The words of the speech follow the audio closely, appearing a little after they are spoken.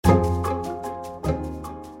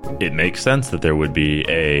it makes sense that there would be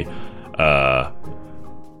a,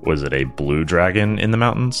 was it a blue dragon in the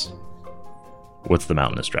mountains? What's the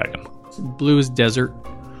mountainous dragon? Blue is desert.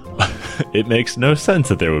 It makes no sense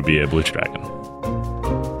that there would be a blue dragon.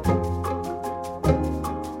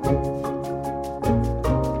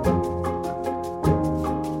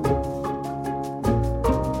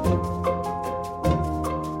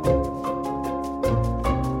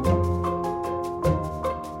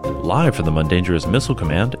 Live from the Mundangerous Missile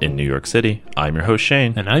Command in New York City, I'm your host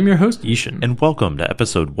Shane. And I'm your host Ishan. And welcome to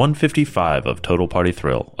episode 155 of Total Party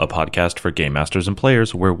Thrill, a podcast for game masters and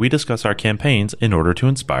players where we discuss our campaigns in order to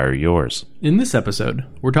inspire yours. In this episode,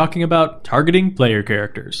 we're talking about targeting player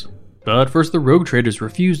characters. But first, the rogue traders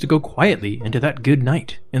refuse to go quietly into that good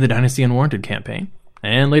night in the Dynasty Unwarranted campaign.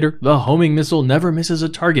 And later, the homing missile never misses a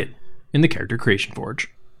target in the Character Creation Forge.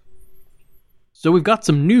 So we've got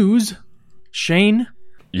some news. Shane?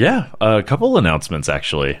 Yeah, a couple announcements,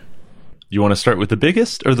 actually. You want to start with the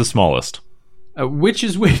biggest or the smallest? Which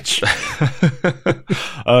is which?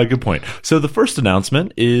 Good point. So the first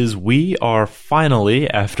announcement is we are finally,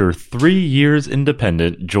 after 3 years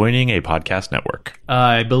independent, joining a podcast network.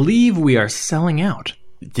 I believe we are selling out.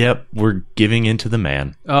 Yep, we're giving in to the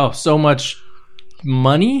man. Oh, so much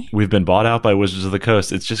money? We've been bought out by Wizards of the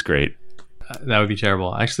Coast. It's just great. That would be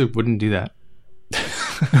terrible. I actually wouldn't do that.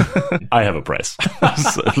 I have a price,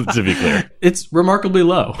 so, to be clear. It's remarkably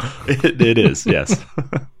low. It is, yes.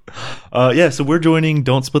 So we're joining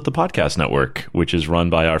Don't Split the Podcast Network, which is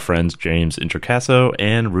run by our friends James Introcaso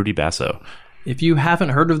and Rudy Basso. If you haven't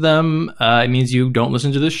heard of them, it means you don't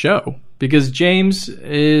listen to this show. Because James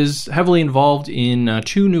is heavily involved in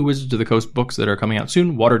two new Wizards of the Coast books that are coming out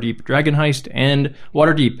soon, Waterdeep Dragon Heist and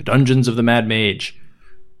Waterdeep Dungeons of the Mad Mage.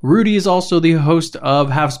 Rudy is also the host of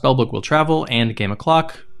Have Spellbook Will Travel and Game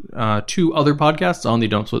O'Clock, two other podcasts on the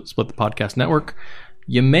Don't Split the Podcast Network.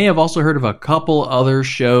 You may have also heard of a couple other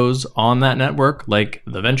shows on that network, like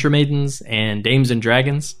The Venture Maidens and Dames and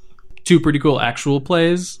Dragons, two pretty cool actual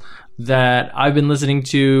plays that I've been listening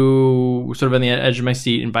to sort of on the edge of my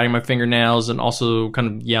seat and biting my fingernails and also kind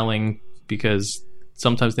of yelling because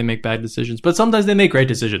sometimes they make bad decisions, but sometimes they make great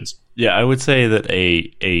decisions. Yeah, I would say that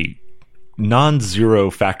a non-zero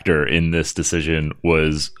factor in this decision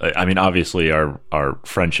was, I mean, obviously our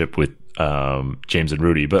friendship with James and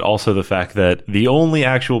Rudy, but also the fact that the only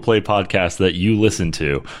actual play podcast that you listen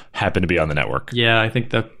to happened to be on the network. Yeah, I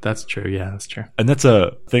think that's true. Yeah, that's true. And that's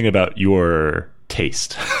a thing about your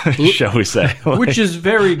taste, shall we say. Which is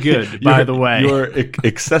very good, by the way. Your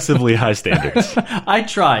excessively high standards. I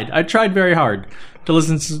tried very hard to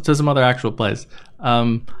listen to some other actual plays.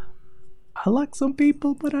 I like some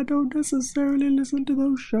people, but I don't necessarily listen to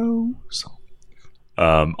those shows.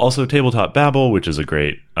 Also, Tabletop Babble, which is a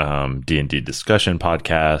great D&D discussion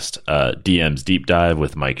podcast. DM's Deep Dive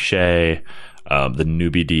with Mike Shea. The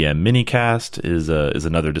Newbie DM Minicast is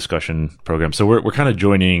another discussion program. So we're kind of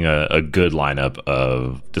joining a good lineup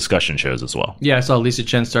of discussion shows as well. Yeah, I saw Lisa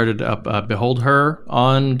Chen started up Behold Her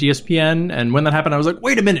on DSPN. And when that happened, I was like,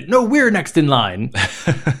 wait a minute. No, we're next in line.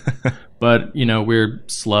 But, we're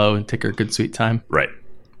slow and take our good sweet time. Right.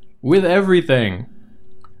 With everything.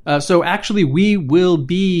 So actually, we will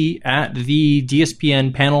be at the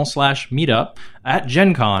DSPN panel /meetup at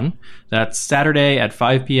Gen Con. That's Saturday at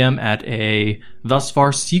 5 p.m. at a thus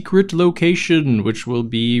far secret location, which will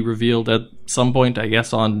be revealed at some point, I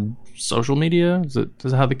guess, on social media. Is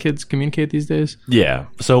that how the kids communicate these days? Yeah.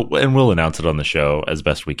 So, and we'll announce it on the show as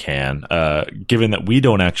best we can. Given that we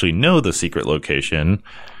don't actually know the secret location,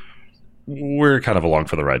 we're kind of along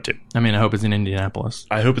for the ride too. I mean, I hope it's in Indianapolis.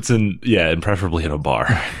 I hope it's and preferably in a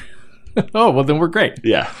bar. Oh, well then we're great.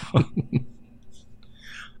 Yeah.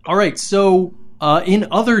 All right. So in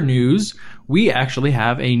other news, we actually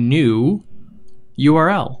have a new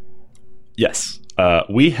URL. Yes.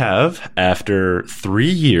 We have, after 3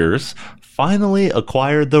 years, finally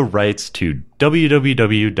acquired the rights to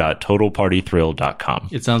www.totalpartythrill.com.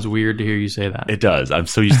 It sounds weird to hear you say that. It does. I'm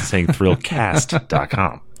so used to saying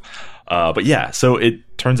thrillcast.com. But yeah, so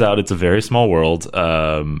it turns out it's a very small world.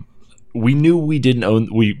 We knew we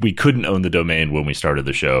couldn't own the domain when we started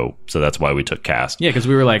the show, so that's why we took Cast. Yeah, because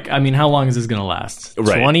we were like, I mean, how long is this going to last?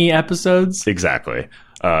 Right. 20 episodes? Exactly.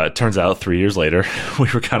 It turns out 3 years later, we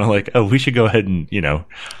were kind of like, oh, we should go ahead and,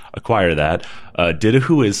 acquire that. Did a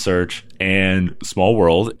Whois search, and small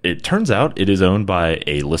world, it turns out it is owned by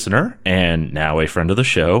a listener and now a friend of the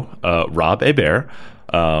show, Rob Hebert,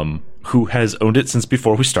 who has owned it since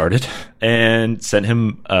before we started, and sent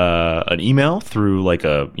him an email through like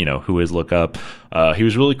a Whois lookup. He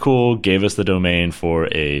was really cool, gave us the domain for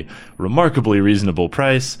a remarkably reasonable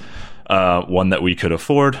price, one that we could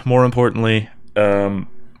afford, more importantly.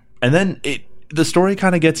 And then the story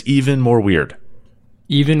kind of gets even more weird.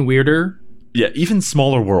 Even weirder? Yeah, even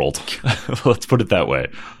smaller world. Let's put it that way.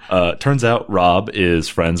 Turns out Rob is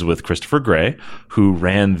friends with Christopher Gray, who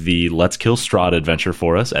ran the Let's Kill Strahd adventure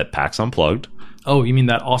for us at PAX Unplugged. Oh, you mean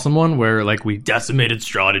that awesome one where like we decimated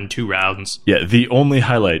Strahd in 2 rounds? Yeah, the only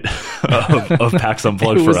highlight of PAX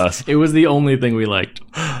Unplugged for us. It was the only thing we liked.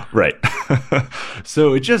 Right.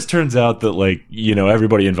 So it just turns out that, like, you know,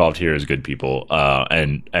 everybody involved here is good people,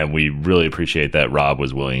 and we really appreciate that Rob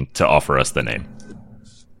was willing to offer us the name.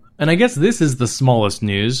 And I guess this is the smallest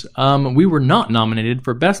news. We were not nominated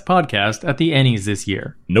for Best Podcast at the Ennies this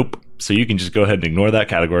year. Nope. So you can just go ahead and ignore that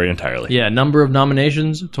category entirely. Yeah, number of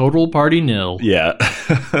nominations, total party nil. Yeah.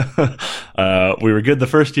 We were good the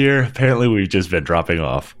first year. Apparently, we've just been dropping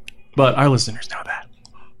off. But our listeners know that.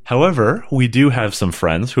 However, we do have some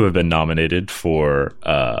friends who have been nominated for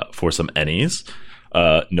some Ennies,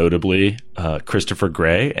 notably Christopher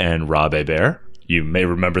Gray and Rob Hebert. You may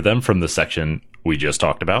remember them from the section we just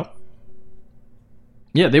talked about.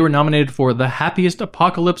 Yeah, they were nominated for The Happiest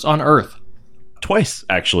Apocalypse on Earth. Twice,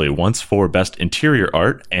 actually. Once for Best Interior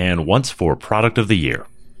Art and once for Product of the Year.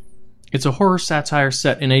 It's a horror satire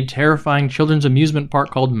set in a terrifying children's amusement park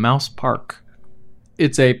called Mouse Park.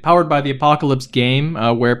 It's a powered by the apocalypse game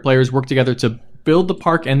where players work together to build the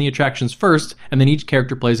park and the attractions first, and then each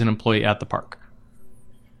character plays an employee at the park.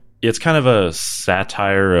 It's kind of a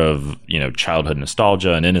satire of, you know, childhood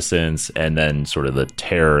nostalgia and innocence, and then sort of the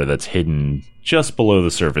terror that's hidden just below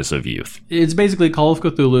the surface of youth. It's basically Call of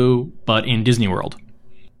Cthulhu, but in Disney World.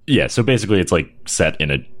 Yeah, so basically it's like set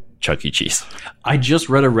in a Chuck E. Cheese. I just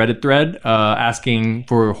read a Reddit thread asking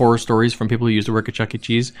for horror stories from people who used to work at Chuck E.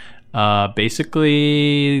 Cheese.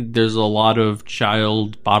 Basically, there's a lot of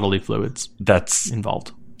child bodily fluids That's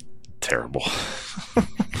involved. Terrible.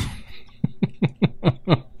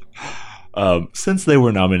 Since they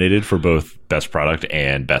were nominated for both Best Product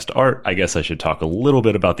and Best Art, I guess I should talk a little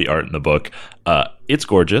bit about the art in the book. It's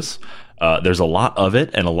gorgeous. There's a lot of it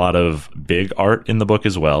and a lot of big art in the book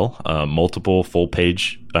as well. Multiple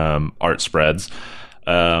full-page art spreads.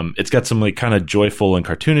 It's got some like kind of joyful and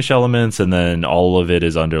cartoonish elements, and then all of it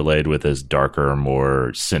is underlaid with this darker,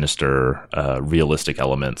 more sinister, realistic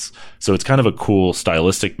elements. So it's kind of a cool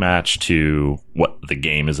stylistic match to what the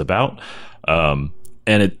game is about. And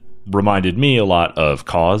it reminded me a lot of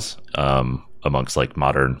Cause amongst like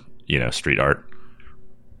modern, you know, street art.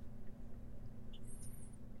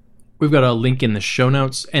 We've got a link in the show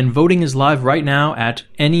notes, and voting is live right now at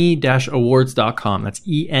ennie-awards.com. That's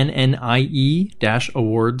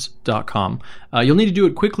ENNIE-awards.com. You'll need to do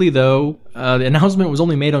it quickly, though. The announcement was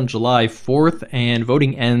only made on July 4th, and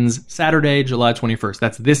voting ends Saturday, July 21st.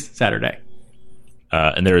 That's this Saturday.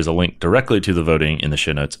 And there is a link directly to the voting in the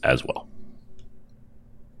show notes as well.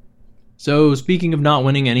 So, speaking of not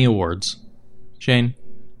winning any awards, Shane,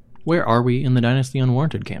 where are we in the Dynasty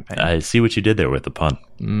Unwarranted campaign? I see what you did there with the pun.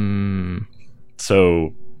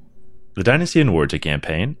 So, the Dynasty Unwarranted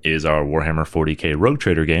campaign is our Warhammer 40k Rogue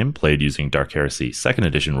Trader game played using Dark Heresy 2nd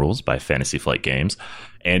Edition rules by Fantasy Flight Games.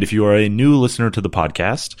 And if you are a new listener to the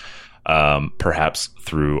podcast, perhaps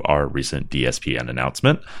through our recent DSPN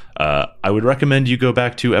announcement, I would recommend you go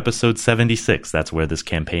back to episode 76. That's where this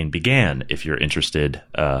campaign began, if you're interested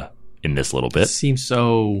in this little bit. It seems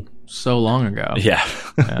so long ago. Yeah.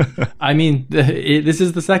 I mean, this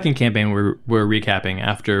is the second campaign we're recapping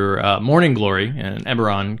after Morning Glory, an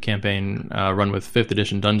Eberron campaign run with 5th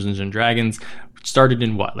edition Dungeons and Dragons. Started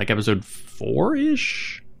in what, like episode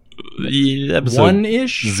 4-ish? Episode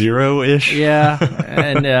 1-ish? 0-ish? Yeah.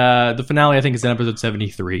 And the finale, I think, is in episode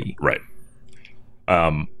 73. Right.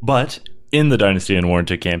 But in the Dynasty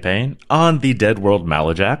Unwarranted campaign, on the Dead World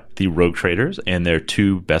Malajak, the Rogue Traders and their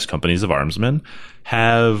 2 best companies of armsmen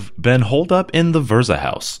have been holed up in the Verza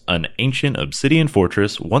House, an ancient obsidian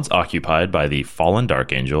fortress once occupied by the fallen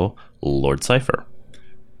Dark Angel, Lord Cypher.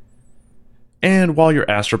 And while your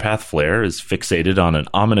astropath Flair is fixated on an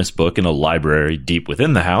ominous book in a library deep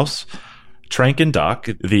within the house, Trank and Doc,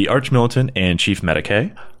 the Archmilitant and Chief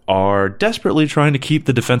Medicae, are desperately trying to keep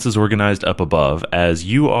the defenses organized up above as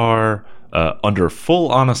you are under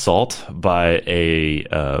full-on assault by a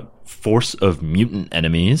force of mutant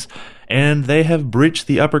enemies, and they have breached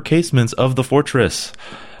the upper casements of the fortress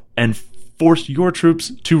and forced your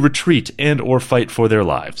troops to retreat and or fight for their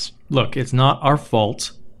lives. Look, it's not our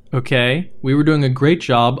fault, okay? We were doing a great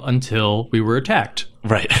job until we were attacked.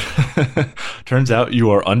 Right. Turns out you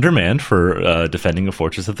are undermanned for defending a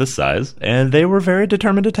fortress of this size, and they were very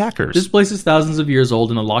determined attackers. This place is thousands of years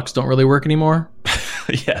old, and the locks don't really work anymore.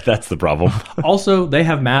 Yeah, that's the problem. Also, they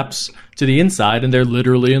have maps to the inside, and they're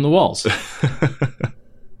literally in the walls.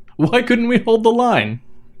 Why couldn't we hold the line?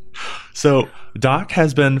 So Doc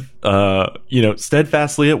has been,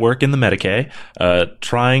 steadfastly at work in the Medicae,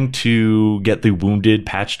 trying to get the wounded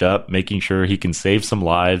patched up, making sure he can save some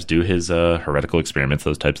lives, do his heretical experiments,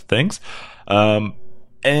 those types of things.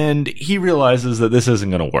 And he realizes that this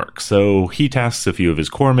isn't going to work. So he tasks a few of his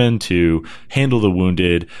corpsmen to handle the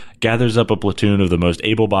wounded, gathers up a platoon of the most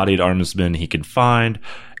able-bodied armsmen he can find,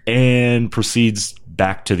 and proceeds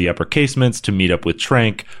back to the upper casements to meet up with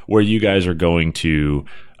Trank, where you guys are going to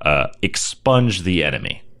expunge the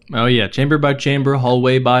enemy. Oh, yeah. Chamber by chamber,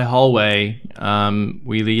 hallway by hallway.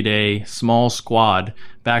 We lead a small squad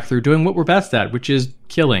back through doing what we're best at, which is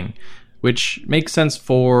killing. Which makes sense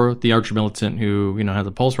for the archer-militant who, has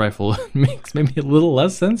a pulse rifle. It makes maybe a little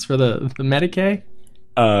less sense for the Medicae.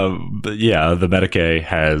 But yeah, the Medicae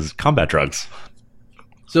has combat drugs.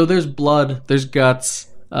 So there's blood, there's guts,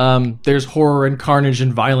 there's horror and carnage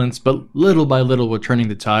and violence, but little by little we're turning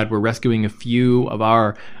the tide. We're rescuing a few of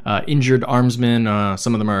our injured armsmen.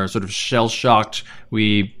 Some of them are sort of shell-shocked.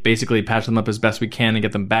 We basically patch them up as best we can and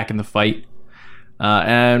get them back in the fight.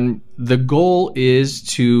 And the goal is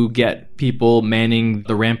to get people manning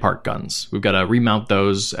the rampart guns. We've got to remount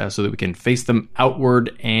those so that we can face them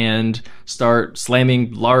outward and start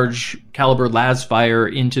slamming large caliber las fire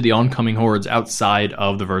into the oncoming hordes outside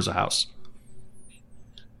of the Verza house.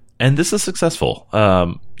 And this is successful.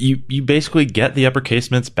 You basically get the upper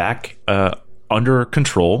casements back under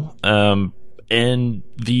control, and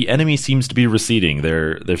the enemy seems to be receding.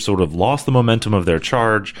 They've sort of lost the momentum of their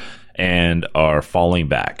charge and are falling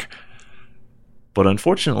back. But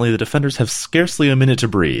unfortunately, the defenders have scarcely a minute to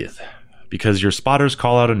breathe, because your spotters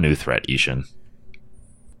call out a new threat, Ishan.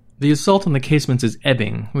 The assault on the casements is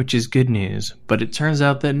ebbing, which is good news, but it turns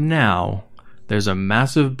out that now there's a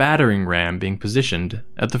massive battering ram being positioned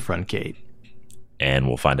at the front gate. And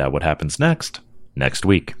we'll find out what happens next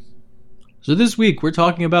week. So this week, we're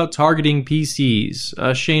talking about targeting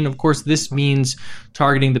PCs. Shane, of course, this means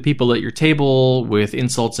targeting the people at your table with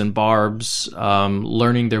insults and barbs,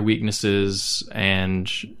 learning their weaknesses,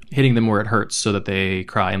 and hitting them where it hurts so that they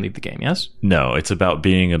cry and leave the game, yes? No, it's about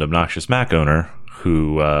being an obnoxious Mac owner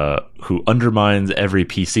who undermines every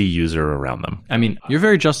PC user around them. I mean, you're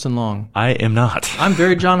very Justin Long. I am not. I'm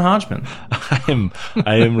very John Hodgman. I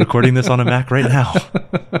am recording this on a Mac right now.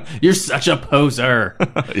 You're such a poser.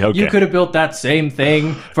 Okay. You could have built that same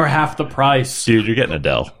thing for half the price. Dude, you're getting a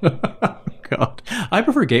Dell. God. I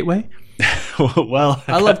prefer Gateway. Well,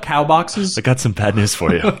 I love cow boxes. I got some bad news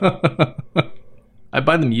for you. I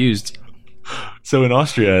buy them used. So in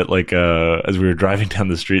Austria, as we were driving down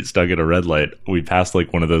the street stuck at a red light, we passed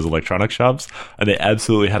one of those electronic shops, and they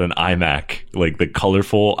absolutely had an iMac, the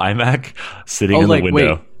colorful iMac, sitting in the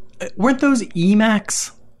window. Wait, weren't those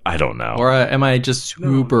eMacs? I don't know. Or am I just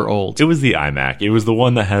super old? It was the iMac. It was the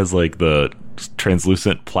one that has the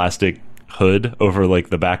translucent plastic hood over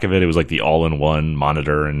the back of it. It was the all-in-one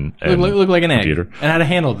monitor and looked like an computer. Egg and had a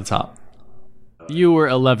handle at the top. You were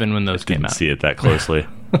 11 when those came out. Didn't see it that closely.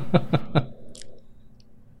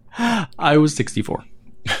 I was 64.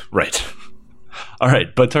 Right. All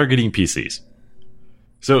right, but targeting PCs.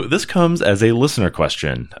 So this comes as a listener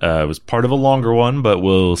question. It was part of a longer one, but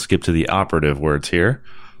we'll skip to the operative words here.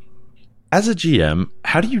 As a GM,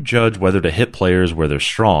 how do you judge whether to hit players where they're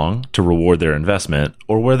strong to reward their investment,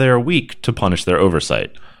 or where they are weak to punish their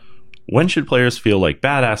oversight? When should players feel like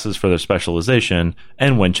badasses for their specialization,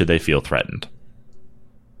 and when should they feel threatened?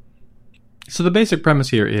 So the basic premise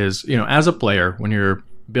here is, as a player, when you're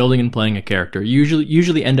building and playing a character, you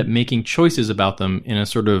usually end up making choices about them in a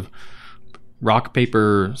sort of rock,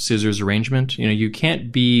 paper, scissors arrangement. You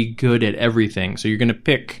can't be good at everything, so you're going to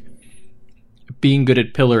pick being good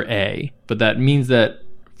at pillar A, but that means that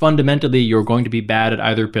fundamentally you're going to be bad at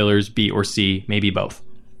either pillars B or C, maybe both.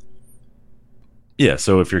 Yeah,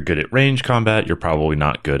 so if you're good at range combat, you're probably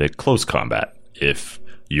not good at close combat. If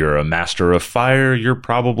you're a master of fire, you're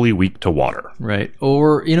probably weak to water. Right.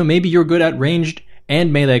 Or, maybe you're good at ranged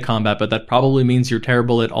and melee combat, but that probably means you're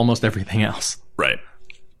terrible at almost everything else. Right.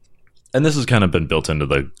 And this has kind of been built into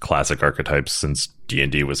the classic archetypes since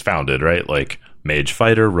D&D was founded, right? Mage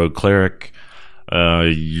fighter, rogue cleric,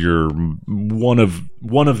 you're one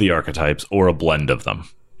of the archetypes or a blend of them.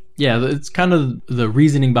 Yeah, it's kind of the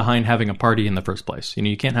reasoning behind having a party in the first place.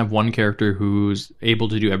 You can't have one character who's able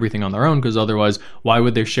to do everything on their own, because otherwise, why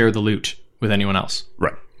would they share the loot with anyone else?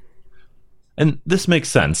 Right. And this makes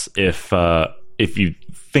sense if you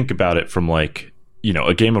think about it from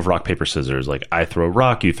a game of rock, paper, scissors. I throw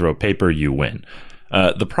rock, you throw paper, you win.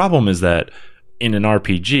 The problem is that in an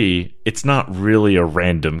RPG, it's not really a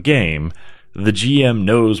random game. the GM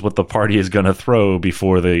knows what the party is going to throw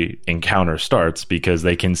before the encounter starts because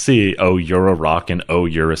they can see, oh, you're a rock, and oh,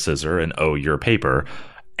 you're a scissor, and oh, you're paper.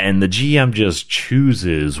 And the GM just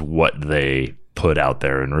chooses what they put out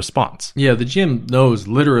there in response. Yeah, the GM knows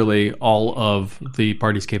literally all of the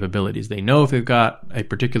party's capabilities. They know if they've got a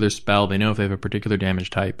particular spell. They know if they have a particular damage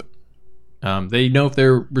type. They know if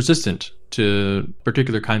they're resistant to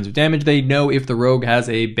particular kinds of damage. They know if the rogue has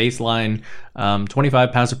a baseline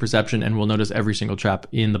 25 passive perception and will notice every single trap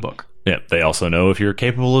in the book. Yeah, they also know if you're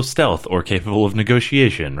capable of stealth or capable of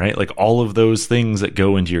negotiation, right? Like all of those things that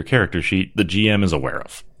go into your character sheet, the GM is aware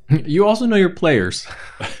of. You also know your players.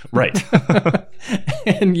 Right.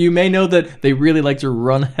 And you may know that they really like to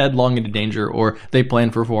run headlong into danger, or they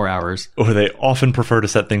plan for 4 hours. Or they often prefer to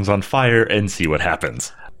set things on fire and see what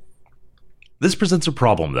happens. This presents a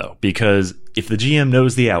problem, though, because if the GM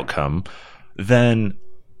knows the outcome, then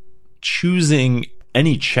choosing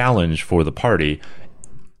any challenge for the party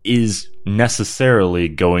is necessarily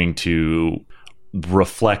going to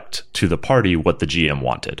reflect to the party what the GM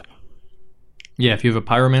wanted. Yeah, if you have a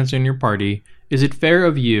pyromancer in your party, is it fair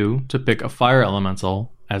of you to pick a fire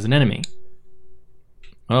elemental as an enemy?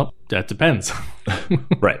 Well, that depends.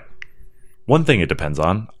 Right. One thing it depends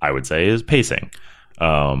on, I would say, is pacing.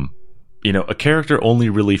 A character only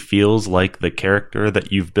really feels like the character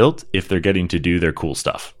that you've built if they're getting to do their cool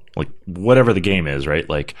stuff. Like, whatever the game is, right?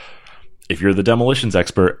 Like, if you're the demolitions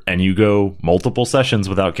expert and you go multiple sessions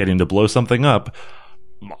without getting to blow something up,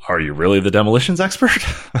 are you really the demolitions expert?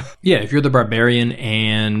 Yeah, if you're the barbarian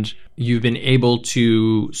and you've been able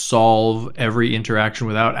to solve every interaction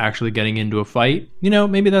without actually getting into a fight,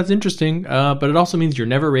 maybe that's interesting. But it also means you're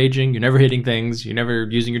never raging, you're never hitting things, you're never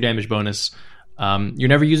using your damage bonus. You're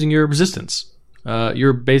never using your resistance.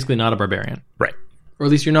 You're basically not a barbarian. Right. Or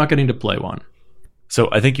at least you're not getting to play one. So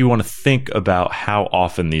I think you want to think about how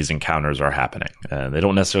often these encounters are happening. They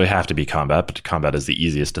don't necessarily have to be combat, but combat is the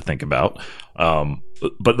easiest to think about.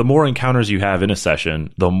 But the more encounters you have in a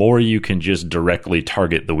session, the more you can just directly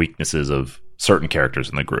target the weaknesses of certain characters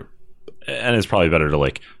in the group. And it's probably better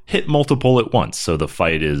to hit multiple at once. So the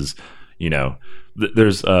fight is,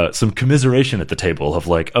 there's some commiseration at the table of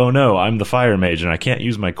oh no, I'm the fire mage and I can't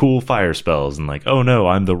use my cool fire spells, and oh no,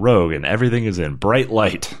 I'm the rogue and everything is in bright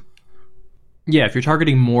light. Yeah, if you're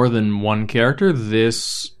targeting more than one character,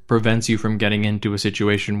 this prevents you from getting into a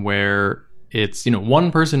situation where it's,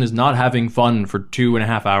 one person is not having fun for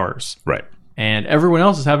 2.5 hours. Right. And everyone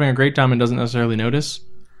else is having a great time and doesn't necessarily notice.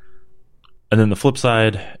 And then the flip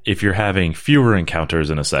side, if you're having fewer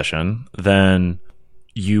encounters in a session, then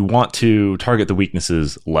you want to target the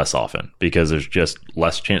weaknesses less often because there's just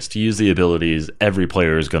less chance to use the abilities. Every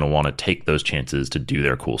player is going to want to take those chances to do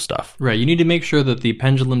their cool stuff. Right. You need to make sure that the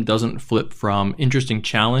pendulum doesn't flip from interesting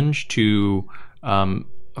challenge to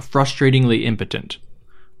frustratingly impotent.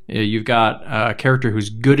 You've got a character who's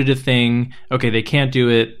good at a thing. Okay, they can't do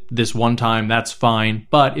it this one time. That's fine.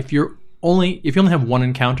 But if you only have one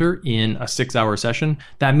encounter in a 6-hour session,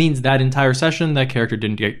 that means that entire session, that character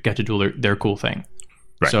didn't get to do their cool thing.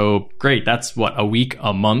 Right. So great, that's a week,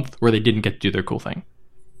 a month where they didn't get to do their cool thing.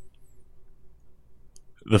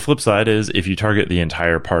 The flip side is if you target the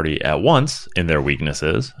entire party at once in their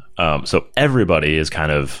weaknesses, so everybody is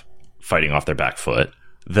kind of fighting off their back foot,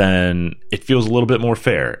 then it feels a little bit more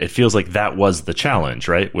fair. It feels like that was the challenge,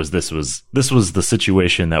 right? This was the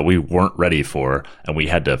situation that we weren't ready for, and we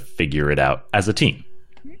had to figure it out as a team.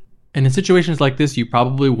 And in situations like this, you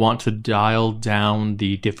probably want to dial down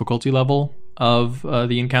the difficulty level of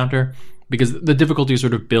the encounter, because the difficulty is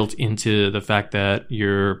sort of built into the fact that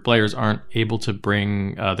your players aren't able to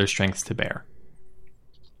bring their strengths to bear.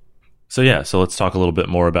 So let's talk a little bit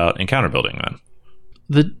more about encounter building then.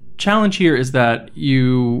 The challenge here is that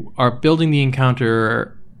you are building the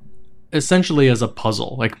encounter essentially as a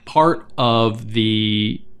puzzle, part of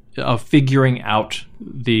figuring out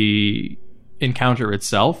the encounter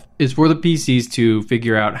itself is for the PCs to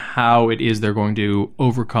figure out how it is they're going to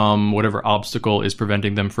overcome whatever obstacle is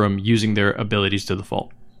preventing them from using their abilities to the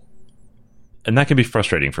full. And that can be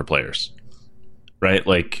frustrating for players, right?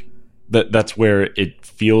 That's where it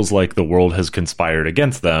feels like the world has conspired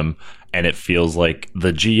against them, and it feels like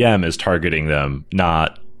the GM is targeting them,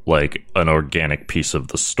 not like an organic piece of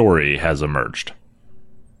the story has emerged.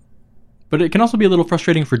 But it can also be a little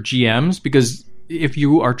frustrating for GMs, because if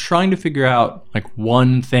you are trying to figure out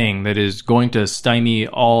one thing that is going to stymie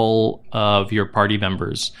all of your party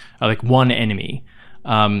members, one enemy,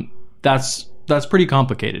 that's that's pretty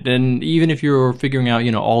complicated. And even if you're figuring out,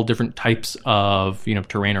 all different types of,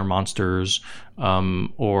 terrain or monsters,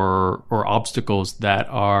 or obstacles that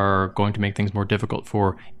are going to make things more difficult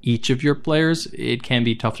for each of your players, it can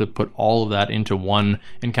be tough to put all of that into one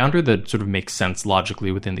encounter that sort of makes sense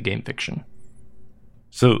logically within the game fiction.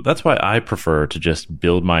 So that's why I prefer to just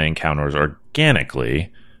build my encounters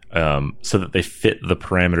organically, so that they fit the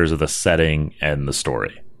parameters of the setting and the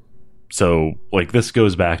story. So, like, this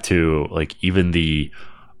goes back to, like, even the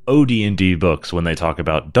OD&D books when they talk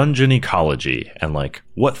about dungeon ecology and, like,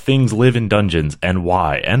 what things live in dungeons and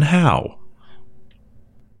why and how.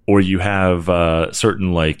 Or you have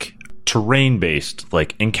certain, like, terrain-based,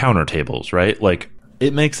 like, encounter tables, right? Like,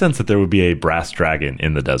 it makes sense that there would be a brass dragon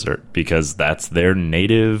in the desert because that's their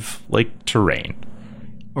native, like, terrain.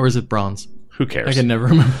 Or is it bronze? Who cares? I can never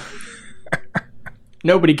remember.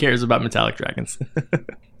 Nobody cares about metallic dragons.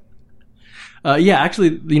 Actually,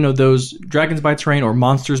 those dragons by terrain or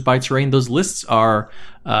monsters by terrain, those lists are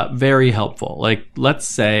very helpful. Like, let's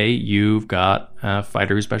say you've got a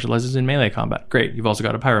fighter who specializes in melee combat. Great. You've also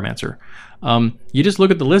got a pyromancer. You just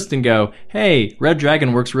look at the list and go, hey, red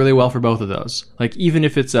dragon works really well for both of those. Like, even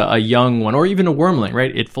if it's a young one or even a wormling,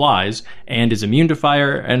 right? It flies and is immune to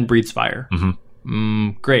fire and breathes fire.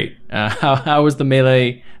 Great. How is the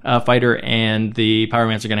melee fighter and the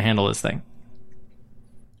pyromancer going to handle this thing?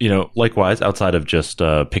 Likewise, outside of just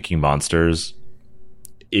picking monsters,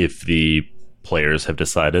 if the players have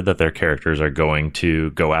decided that their characters are going to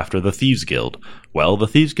go after the Thieves Guild, well, the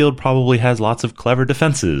Thieves Guild probably has lots of clever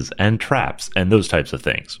defenses and traps and those types of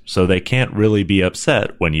things. So they can't really be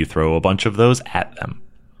upset when you throw a bunch of those at them.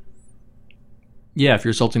 Yeah, if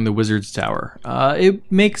you're assaulting the wizard's tower.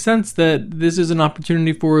 It makes sense that this is an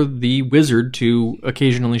opportunity for the wizard to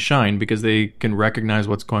occasionally shine because they can recognize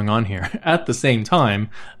what's going on here. At the same time,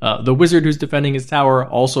 the wizard who's defending his tower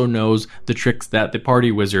also knows the tricks that the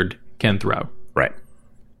party wizard can throw. Right.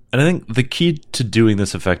 And I think the key to doing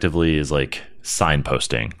this effectively is, like,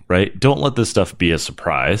 signposting, right? Don't let this stuff be a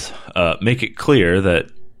surprise. Make it clear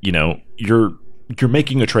that, you're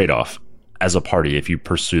making a trade-off as a party if you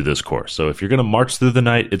pursue this course. So if you're going to march through the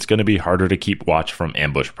night, it's going to be harder to keep watch from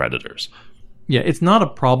ambush predators. Yeah, it's not a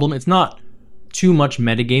problem. It's not too much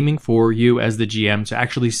metagaming for you as the GM to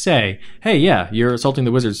actually say, hey, yeah, you're assaulting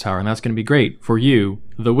the wizard's tower, and that's going to be great for you,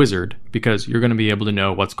 the wizard, because you're going to be able to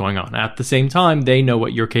know what's going on. At the same time, they know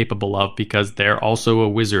what you're capable of because they're also a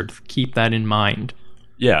wizard. Keep that in mind.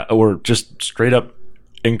 Yeah, or just straight up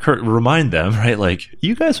remind them, right? Like,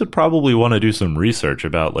 you guys would probably want to do some research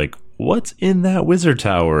about, like, what's in that wizard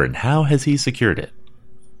tower and how has he secured it?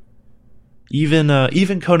 Even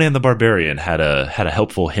Conan the Barbarian had a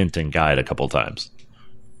helpful hint and guide a couple times.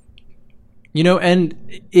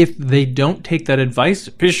 And if they don't take that advice,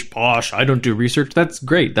 pish posh, I don't do research, that's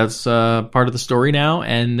great. That's part of the story now,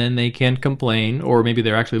 and then they can't complain, or maybe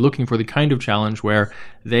they're actually looking for the kind of challenge where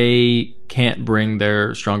they can't bring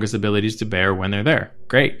their strongest abilities to bear when they're there.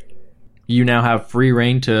 Great. You now have free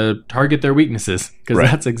reign to target their weaknesses, because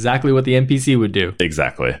that's exactly what the NPC would do.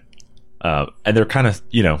 Exactly. And they're kind of,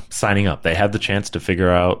 signing up. They had the chance to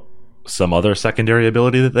figure out some other secondary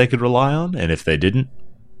ability that they could rely on, and if they didn't,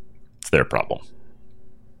 it's their problem.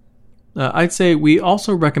 I'd say we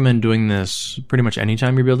also recommend doing this pretty much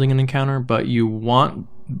anytime you're building an encounter, but you want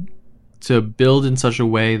to build in such a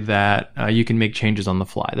way that you can make changes on the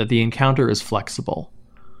fly, that the encounter is flexible.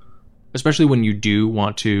 Especially when you do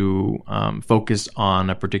want to focus on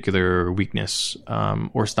a particular weakness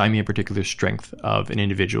or stymie a particular strength of an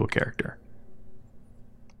individual character.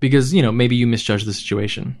 Because, maybe you misjudge the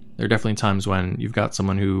situation. There are definitely times when you've got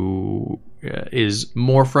someone who is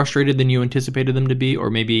more frustrated than you anticipated them to be, or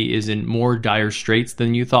maybe is in more dire straits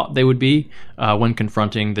than you thought they would be when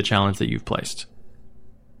confronting the challenge that you've placed.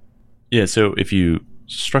 Yeah, so if you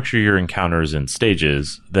structure your encounters in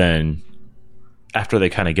stages, then after they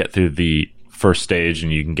kind of get through the first stage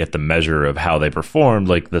and you can get the measure of how they performed,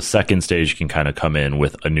 like the second stage can kind of come in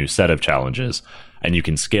with a new set of challenges, and you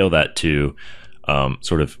can scale that to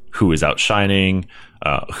sort of who is outshining,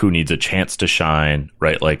 who needs a chance to shine,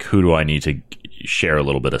 right? Like, who do I need to share a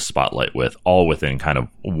little bit of spotlight with, all within kind of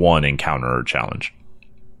one encounter or challenge.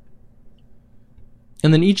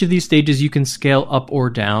 And then each of these stages you can scale up or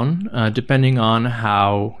down depending on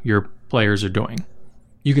how your players are doing.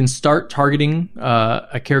 You can start targeting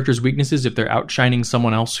a character's weaknesses if they're outshining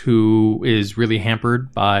someone else who is really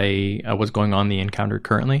hampered by what's going on in the encounter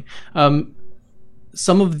currently.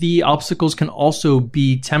 Some of the obstacles can also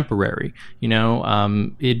be temporary.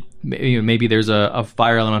 Maybe there's a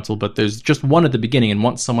fire elemental, but there's just one at the beginning, and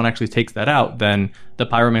once someone actually takes that out, then the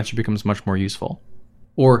pyromancer becomes much more useful.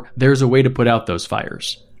 Or there's a way to put out those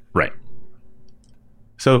fires. Right.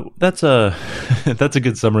 So that's a that's a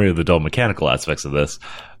good summary of the dull mechanical aspects of this.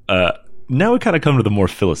 Now we kind of come to the more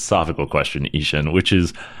philosophical question, Ishan, which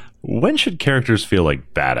is, when should characters feel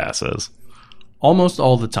like badasses? Almost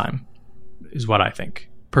all the time is what I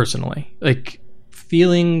think, personally. Like,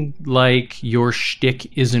 feeling like your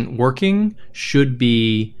shtick isn't working should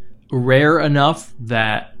be rare enough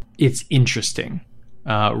that it's interesting.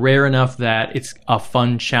 Rare enough that it's a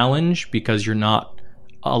fun challenge because you're not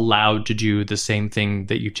allowed to do the same thing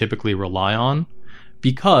that you typically rely on,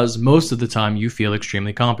 because most of the time you feel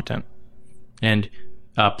extremely competent. And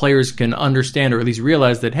players can understand, or at least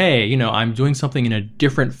realize that, hey, you know, I'm doing something in a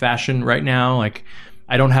different fashion right now. Like,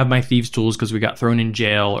 I don't have my thieves' tools because we got thrown in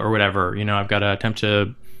jail or whatever. You know, I've got to attempt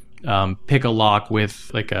to pick a lock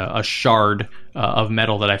with like a shard of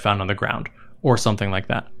metal that I found on the ground or something like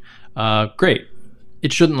that. Great.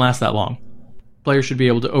 It shouldn't last that long. Players should be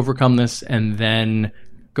able to overcome this and then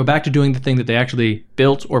go back to doing the thing that they actually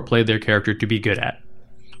built or played their character to be good at.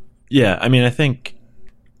 Yeah, I mean, I think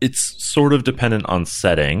it's sort of dependent on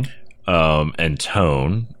setting and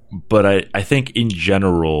tone, but I think in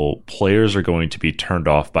general, players are going to be turned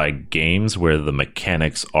off by games where the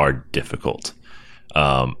mechanics are difficult.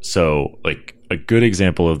 So, like, a good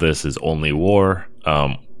example of this is Only War,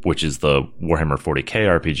 which is the Warhammer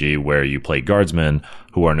 40k RPG where you play guardsmen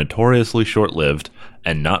who are notoriously short-lived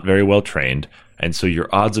and not very well trained, and so your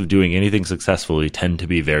odds of doing anything successfully tend to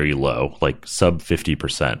be very low, like sub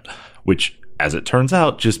 50%, which, as it turns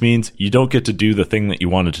out, just means you don't get to do the thing that you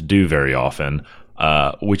wanted to do very often,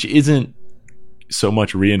 which isn't so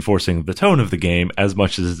much reinforcing the tone of the game as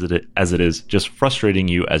much as it is just frustrating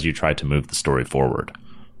you as you try to move the story forward.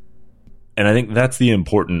 And I think that's the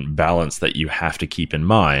important balance that you have to keep in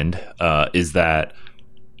mind, is that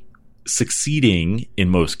succeeding in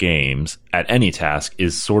most games at any task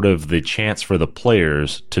is sort of the chance for the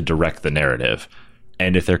players to direct the narrative.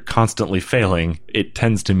 And if they're constantly failing, it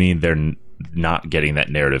tends to mean they're not getting that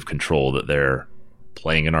narrative control that they're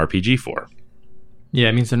playing an RPG for. Yeah,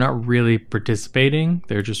 it means they're not really participating.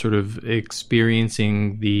 They're just sort of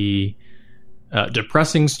experiencing the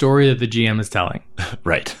depressing story that the GM is telling.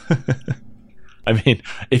 Right. I mean,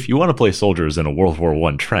 if you want to play soldiers in a World War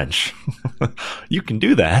I trench, you can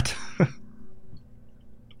do that.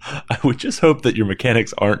 I would just hope that your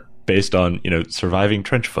mechanics aren't based on, you know, surviving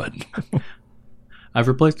trench foot. I've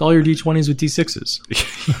replaced all your D20s with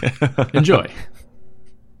D6s. Enjoy.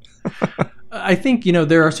 I think, you know,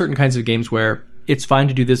 there are certain kinds of games where it's fine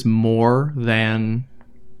to do this more than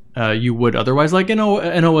you would otherwise, like an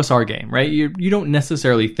OSR game, right? You don't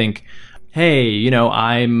necessarily think, hey, you know,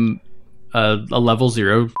 I'm a level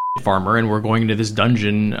 0 farmer and we're going into this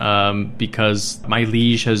dungeon because my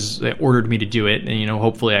liege has ordered me to do it, and, you know,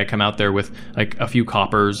 hopefully I come out there with like a few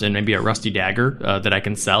coppers and maybe a rusty dagger that I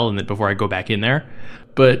can sell, and then before I go back in there.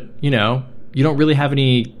 But, you know, you don't really have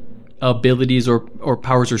any abilities or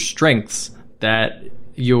powers or strengths that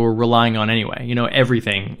you're relying on anyway. You know,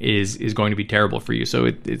 everything is going to be terrible for you. So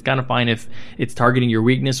it's kind of fine if it's targeting your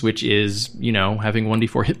weakness, which is, you know, having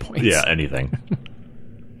 1d4 hit points. Yeah, anything.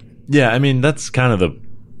 Yeah, I mean, that's kind of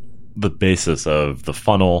the basis of the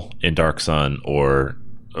funnel in Dark Sun, or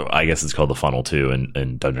I guess it's called the funnel too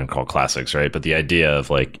in Dungeon Crawl Classics, right? But the idea of,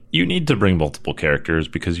 like, you need to bring multiple characters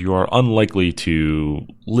because you are unlikely to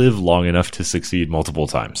live long enough to succeed multiple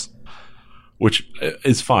times. Which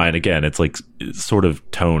is fine. Again, it's like sort of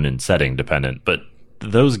tone and setting dependent, but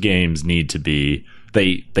those games need to be,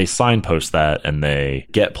 they signpost that and they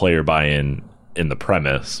get player buy-in in the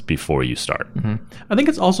premise before you start. Mm-hmm. I think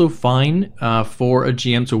it's also fine for a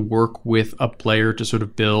GM to work with a player to sort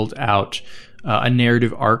of build out a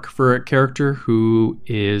narrative arc for a character who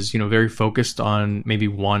is, you know, very focused on maybe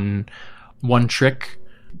one trick,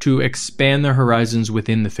 to expand their horizons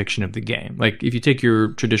within the fiction of the game. Like, if you take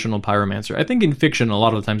your traditional pyromancer, I think in fiction a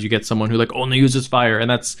lot of the times you get someone who like only uses fire, and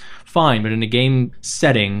that's fine. But in a game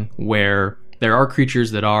setting where there are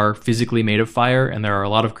creatures that are physically made of fire, and there are a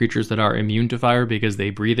lot of creatures that are immune to fire because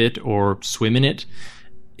they breathe it or swim in it,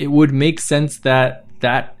 it would make sense that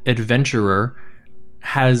that adventurer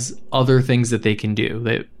has other things that they can do.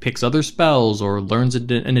 That picks other spells or learns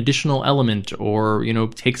an additional element, or, you know,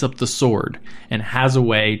 takes up the sword and has a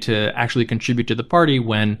way to actually contribute to the party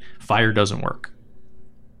when fire doesn't work.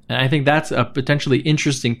 And I think that's a potentially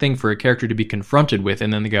interesting thing for a character to be confronted with,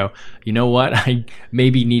 and then they go, you know what, I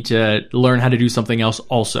maybe need to learn how to do something else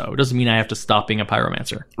also. It doesn't mean I have to stop being a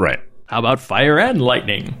pyromancer. Right. How about fire and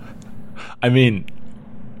lightning? I mean,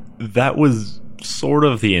 that was sort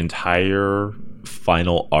of the entire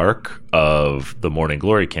final arc of the Morning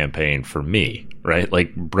Glory campaign for me, right?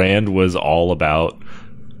 Like, Brand was all about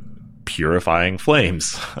purifying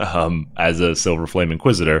flames as a Silver Flame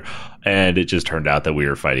Inquisitor, and it just turned out that we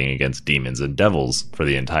were fighting against demons and devils for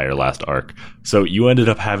the entire last arc. So you ended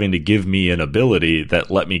up having to give me an ability that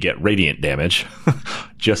let me get radiant damage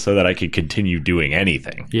just so that I could continue doing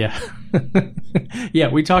anything. Yeah. Yeah,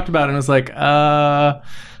 we talked about it and it was like,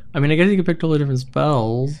 I mean, I guess you could pick totally different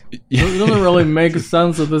spells. It doesn't really make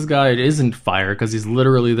sense that this guy isn't fire because he's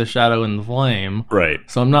literally the shadow and the flame. Right.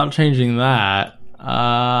 So I'm not changing that.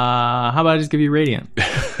 How about I just give you radiant?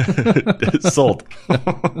 Sold.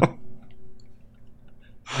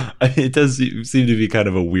 It does seem to be kind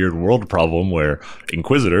of a weird world problem where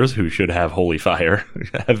Inquisitors, who should have holy fire,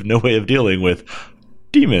 have no way of dealing with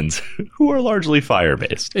demons who are largely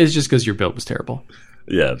fire-based. It's just because your build was terrible.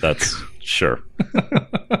 Yeah, that's sure.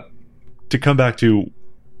 To come back to,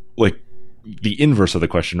 like, the inverse of the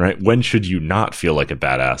question, right? When should you not feel like a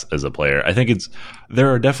badass as a player? I think there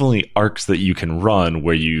are definitely arcs that you can run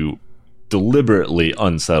where you deliberately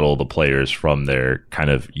unsettle the players from their kind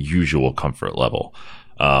of usual comfort level.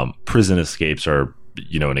 Prison escapes are,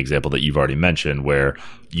 an example that you've already mentioned, where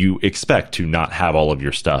you expect to not have all of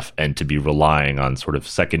your stuff and to be relying on sort of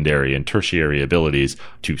secondary and tertiary abilities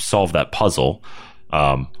to solve that puzzle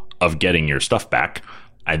of getting your stuff back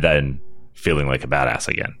and then feeling like a badass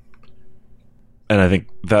again. And I think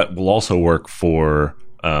that will also work for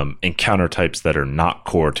encounter types that are not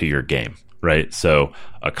core to your game, right? So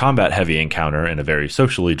a combat-heavy encounter in a very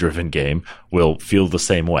socially driven game will feel the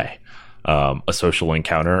same way. A social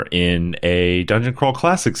encounter in a Dungeon Crawl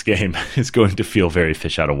Classics game is going to feel very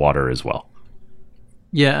fish out of water as well.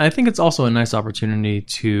 Yeah, I think it's also a nice opportunity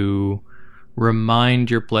to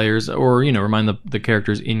remind your players or, remind the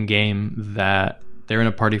characters in-game that they're in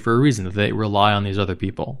a party for a reason, that they rely on these other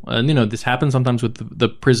people. And, this happens sometimes with the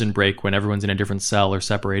prison break when everyone's in a different cell or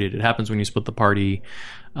separated. It happens when you split the party.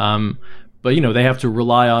 But, they have to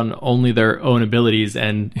rely on only their own abilities.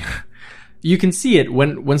 And you can see it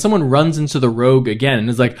when someone runs into the rogue again and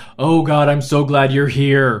is like, oh, God, I'm so glad you're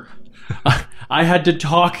here. I had to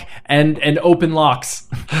talk and open locks.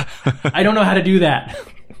 I don't know how to do that.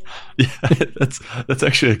 Yeah, that's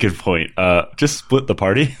actually a good point. Just split the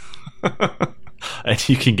party. And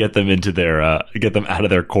you can get them into get them out of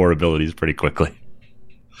their core abilities pretty quickly.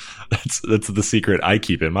 That's the secret I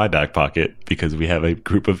keep in my back pocket because we have a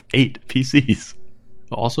group of 8 PCs.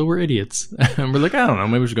 Also, we're idiots. And we're like, I don't know,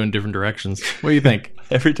 maybe we should go in different directions. What do you think?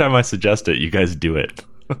 Every time I suggest it, you guys do it.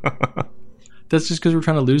 That's just because we're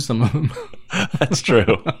trying to lose some of them. That's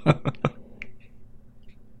true.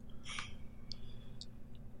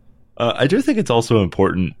 I do think it's also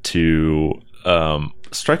important to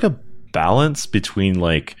strike a balance between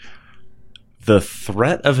like the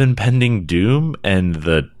threat of impending doom and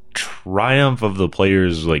the triumph of the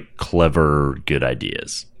player's like clever good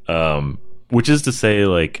ideas, which is to say,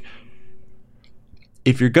 like,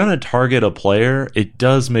 if you're gonna target a player, it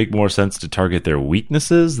does make more sense to target their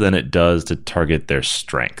weaknesses than it does to target their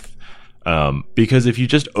strength, because if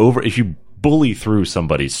you bully through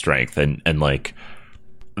somebody's strength and like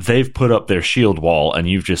they've put up their shield wall and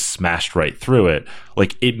you've just smashed right through it,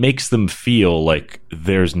 like, it makes them feel like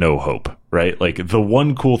there's no hope, right? Like, the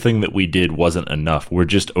one cool thing that we did wasn't enough. We're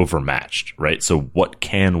just overmatched, right? So what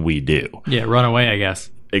can we do? Yeah, run away, I guess.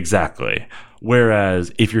 Exactly.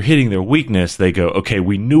 Whereas if you're hitting their weakness, they go, okay,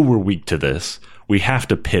 we knew we're weak to this. We have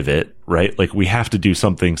to pivot, right? Like, we have to do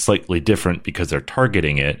something slightly different because they're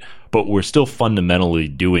targeting it, but we're still fundamentally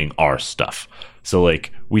doing our stuff. So,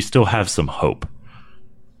 like, we still have some hope.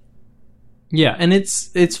 Yeah, and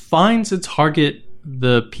it's fine to target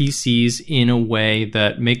the PCs in a way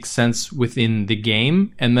that makes sense within the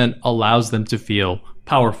game and then allows them to feel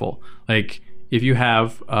powerful. Like, if you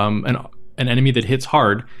have an enemy that hits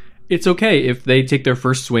hard, it's okay if they take their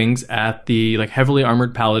first swings at the like heavily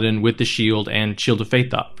armored paladin with the shield and Shield of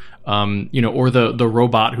Faith up. Or the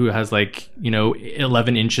robot who has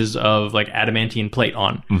 11 inches of like adamantine plate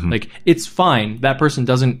on. Mm-hmm. Like, it's fine. That person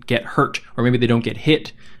doesn't get hurt, or maybe they don't get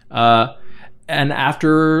hit. And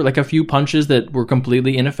after like a few punches that were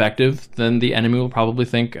completely ineffective, then the enemy will probably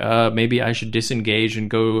think, maybe I should disengage and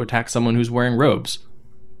go attack someone who's wearing robes.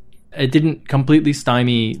 It didn't completely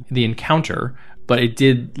stymie the encounter, but it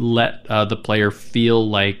did let the player feel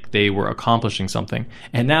like they were accomplishing something.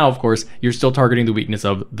 And now, of course, you're still targeting the weakness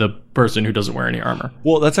of the person who doesn't wear any armor.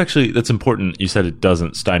 Well, that's important. You said it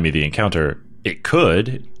doesn't stymie the encounter. It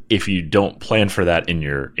could if you don't plan for that in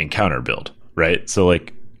your encounter build, right? So,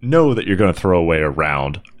 like, know that you're going to throw away a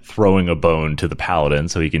round, throwing a bone to the paladin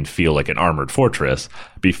so he can feel like an armored fortress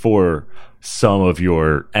before some of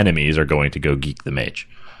your enemies are going to go geek the mage,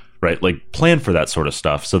 right? Like, plan for that sort of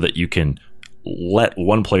stuff so that you can let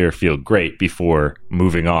one player feel great before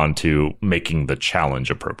moving on to making the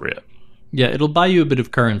challenge appropriate. Yeah, it'll buy you a bit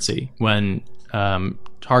of currency when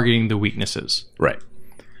targeting the weaknesses. Right.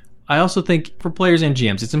 I also think for players and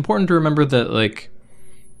GMs, it's important to remember that like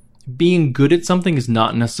being good at something is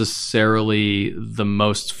not necessarily the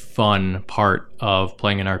most fun part of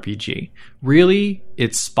playing an RPG. Really,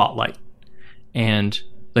 it's spotlight and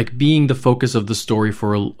like being the focus of the story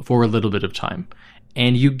for a little bit of time.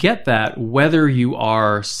 And you get that whether you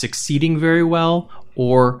are succeeding very well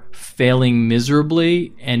or failing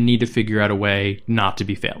miserably and need to figure out a way not to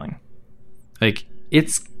be failing. Like,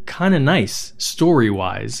 it's kind of nice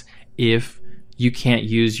story-wise if you can't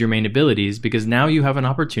use your main abilities, because now you have an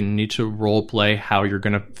opportunity to role play how you're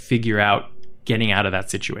going to figure out getting out of that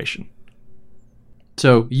situation.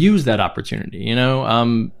 So use that opportunity.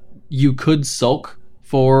 You could sulk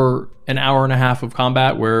for an hour and a half of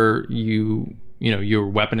combat where your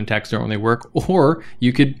weapon attacks don't really work, or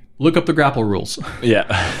you could look up the grapple rules.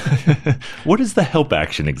 Yeah. What is the help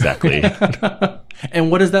action exactly? And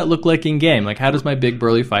what does that look like in game? Like, how does my big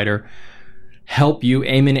burly fighter help you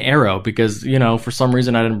aim an arrow? Because, for some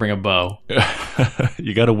reason I didn't bring a bow.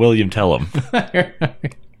 You got to William tell him.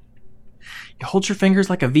 You hold your fingers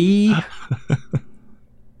like a V.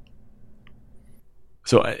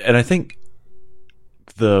 So, and I think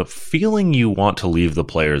the feeling you want to leave the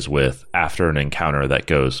players with after an encounter that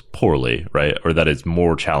goes poorly, right? Or that is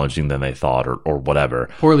more challenging than they thought or whatever.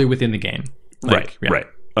 Poorly within the game. Right.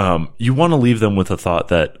 You want to leave them with a thought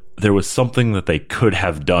that there was something that they could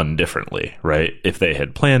have done differently, right? If they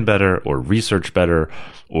had planned better or researched better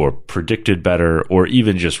or predicted better or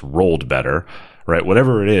even just rolled better, right?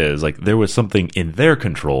 Whatever it is, like there was something in their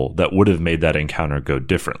control that would have made that encounter go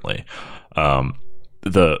differently.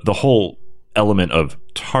 The whole element of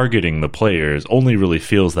targeting the players only really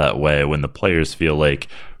feels that way when the players feel like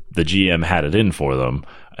the GM had it in for them,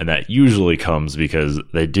 and that usually comes because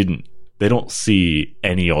they don't see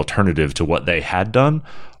any alternative to what they had done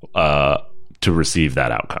to receive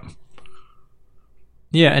that outcome.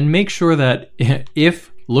 Yeah, and make sure that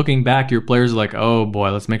if looking back, your players are like, oh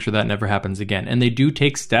boy, let's make sure that never happens again. And they do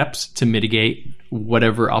take steps to mitigate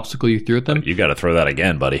whatever obstacle you threw at them. You got to throw that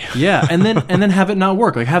again, buddy. Yeah, and then have it not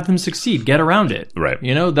work. Like, have them succeed. Get around it. Right.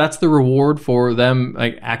 That's the reward for them,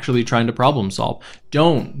 like, actually trying to problem solve.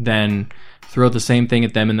 Don't then throw the same thing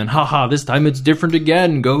at them and then, haha, this time it's different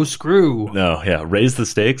again. Go screw. No, yeah. Raise the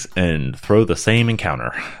stakes and throw the same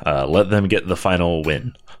encounter. Let them get the final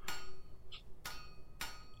win.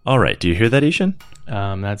 All right. Do you hear that, Ishan?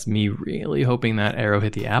 That's me really hoping that arrow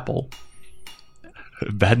hit the apple.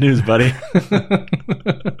 Bad news, buddy. I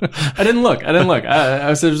didn't look.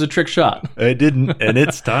 I said it was a trick shot. I didn't, and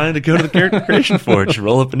it's time to go to the Character Creation Forge,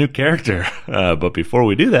 roll up a new character. But before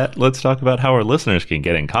we do that, let's talk about how our listeners can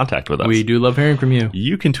get in contact with us. We do love hearing from you.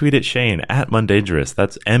 You can tweet at Shane at Mundangerous.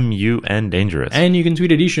 That's MUN Dangerous. And you can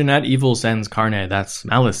tweet at Ishan at Evil Sans Carne. That's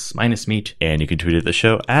malice minus meat. And you can tweet at the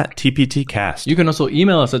show at TPTcast. You can also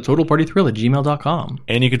email us at totalpartythrill@gmail.com.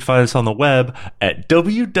 And you can find us on the web at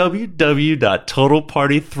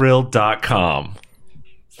www.totalpartythrill.com.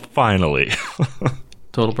 Finally.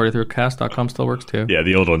 TotalPartyThrillCast.com still works too. Yeah,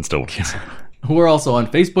 the old one still works. We're also on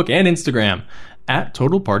Facebook and Instagram at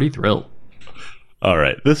Total Party Thrill. All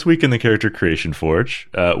right. This week in the Character Creation Forge,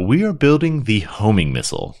 we are building the homing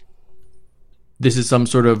missile. This is some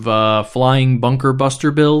sort of flying bunker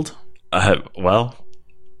buster build? Well,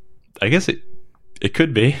 I guess it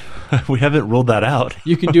could be. We haven't ruled that out.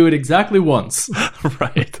 You can do it exactly once.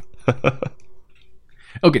 Right.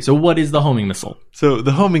 Okay, so what is the homing missile? So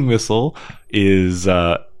the homing missile is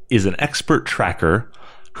an expert tracker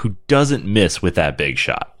who doesn't miss with that big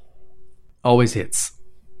shot. Always hits.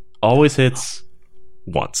 Always hits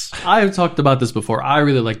once. I've talked about this before. I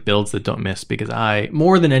really like builds that don't miss because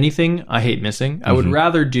more than anything, I hate missing. I would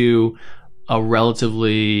rather do a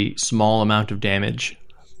relatively small amount of damage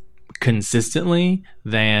consistently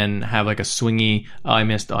than have like a swingy, I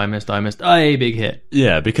missed, big hit.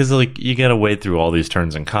 Yeah, because like you gotta wade through all these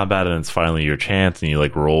turns in combat and it's finally your chance and you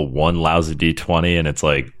like roll one lousy d20 and it's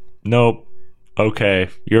like, nope, okay,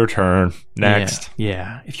 your turn, next.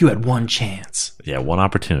 Yeah. If you had one chance. Yeah, one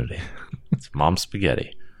opportunity. It's mom's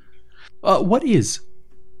spaghetti. What is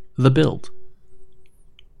the build?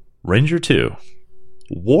 Ranger 2,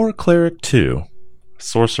 War Cleric 2,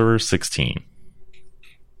 Sorcerer 16.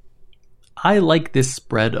 I like this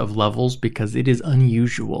spread of levels because it is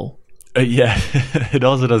unusual. Yeah, it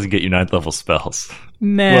also doesn't get you 9th level spells.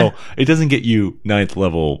 Meh. Well, it doesn't get you 9th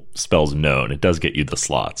level spells known. It does get you the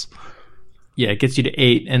slots. Yeah, it gets you to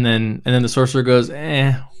 8, and then the sorcerer goes,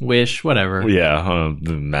 wish, whatever. Yeah,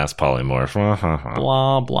 the mass polymorph.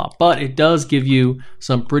 Blah, blah. But it does give you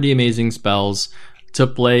some pretty amazing spells to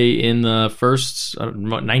play in the first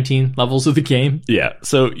 19 levels of the game. Yeah,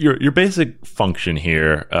 so your basic function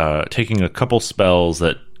here, taking a couple spells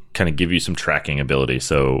that kind of give you some tracking ability.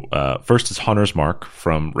 So first is Hunter's Mark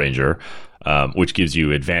from Ranger, which gives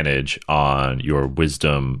you advantage on your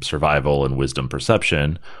Wisdom Survival and Wisdom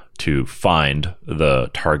Perception to find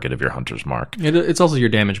the target of your Hunter's Mark. It's also your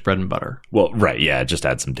damage bread and butter. Well, right, yeah, just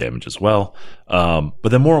add some damage as well. But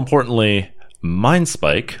then more importantly, Mind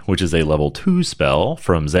Spike, which is a level 2 spell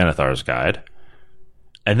from Xanathar's Guide.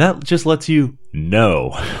 And that just lets you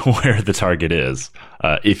know where the target is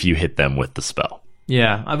if you hit them with the spell.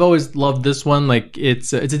 Yeah, I've always loved this one. Like,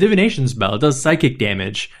 it's a divination spell. It does psychic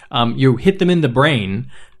damage. You hit them in the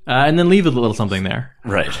brain and then leave a little something there.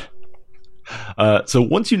 Right. So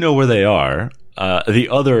once you know where they are, the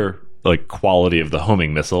other quality of the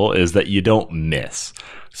homing missile is that you don't miss.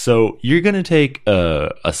 So you're going to take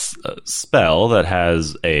a spell that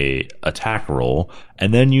has a attack roll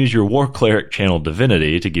and then use your War Cleric Channel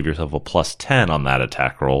Divinity to give yourself a +10 on that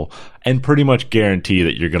attack roll and pretty much guarantee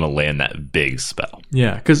that you're going to land that big spell.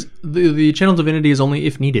 Yeah, because the Channel Divinity is only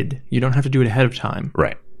if needed. You don't have to do it ahead of time.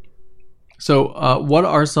 Right. So what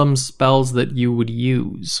are some spells that you would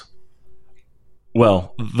use?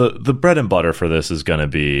 Well, the bread and butter for this is going to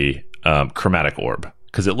be Chromatic Orb,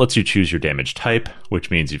 because it lets you choose your damage type,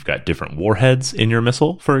 which means you've got different warheads in your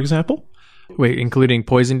missile, for example. Wait, including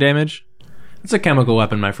poison damage? It's a chemical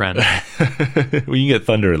weapon, my friend. Well, you can get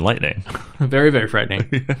thunder and lightning. Very, very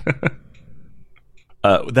frightening.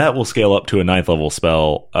 That will scale up to a 9th level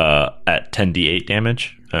spell at 10d8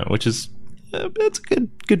 damage, which is it's a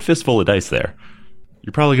good fistful of dice there.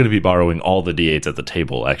 You're probably going to be borrowing all the d8s at the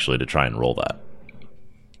table, actually, to try and roll that.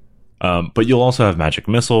 But you'll also have Magic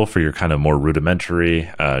Missile for your kind of more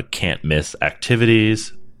rudimentary, can't miss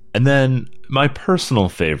activities. And then my personal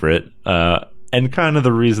favorite, and kind of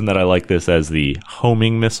the reason that I like this as the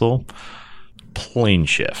homing missile, Plane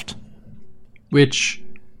Shift. Which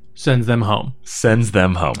sends them home. Sends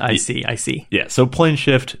them home. I see. Yeah, so Plane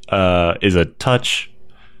Shift is a touch.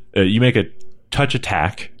 You make a touch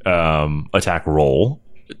attack roll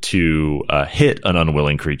to hit an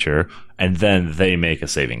unwilling creature, and then they make a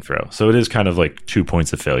saving throw. So it is kind of like 2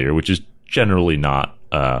 points of failure, which is generally not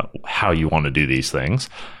how you want to do these things.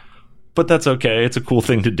 But that's okay. It's a cool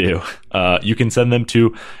thing to do. You can send them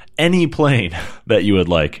to any plane that you would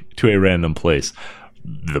like, to a random place.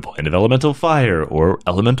 The plane of elemental fire, or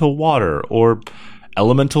elemental water, or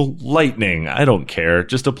elemental lightning. I don't care.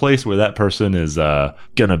 Just a place where that person is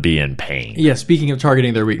gonna be in pain. Yeah, speaking of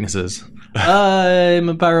targeting their weaknesses. I'm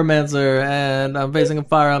a pyromancer, and I'm facing a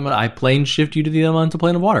fire element. I plane shift you to the elemental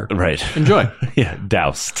plane of water. Right. Enjoy. Yeah,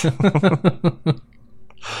 doused.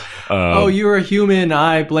 Oh, you're a human.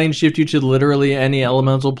 I plane shift you to literally any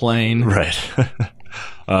elemental plane. Right.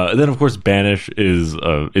 Then, of course, Banish is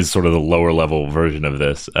sort of the lower level version of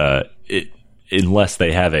this. Unless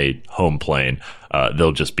they have a home plane,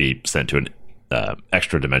 they'll just be sent to an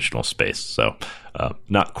extra dimensional space. So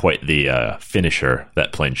not quite the finisher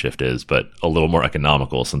that Plane Shift is, but a little more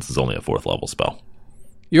economical since it's only a 4th level spell.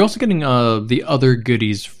 You're also getting the other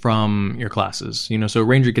goodies from your classes. So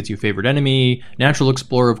Ranger gets you Favored Enemy. Natural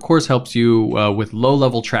Explorer, of course, helps you with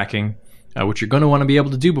low-level tracking, which you're going to want to be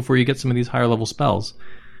able to do before you get some of these higher-level spells.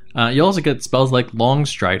 You also get spells like Long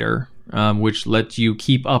Strider, which lets you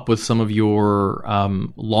keep up with some of your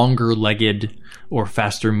longer-legged or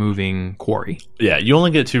faster-moving quarry. Yeah, you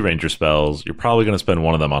only get 2 Ranger spells. You're probably going to spend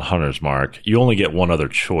one of them on Hunter's Mark. You only get one other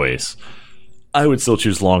choice. I would still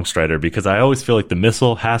choose Long Strider because I always feel like the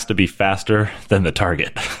missile has to be faster than the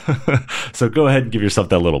target. So go ahead and give yourself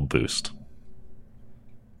that little boost.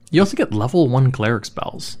 You also get level 1 cleric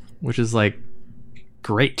spells, which is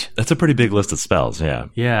great. That's a pretty big list of spells, yeah.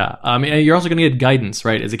 Yeah. You're also going to get guidance,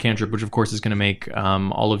 right, as a cantrip, which of course is going to make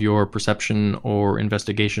all of your perception or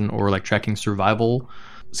investigation or tracking survival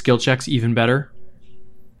skill checks even better.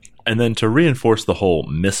 And then to reinforce the whole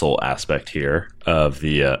missile aspect here of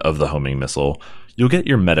the homing missile, you'll get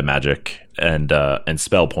your meta magic and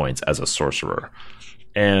spell points as a sorcerer.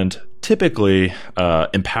 And typically,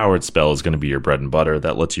 empowered spell is going to be your bread and butter.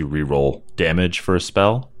 That lets you reroll damage for a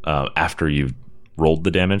spell after you've rolled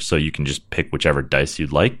the damage, so you can just pick whichever dice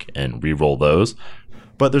you'd like and re-roll those.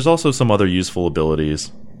 But there's also some other useful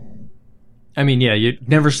abilities. You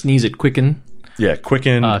never sneeze at Quicken. Yeah,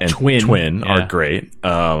 Quicken and Twin are great.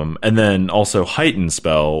 And then also Heightened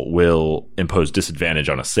spell will impose disadvantage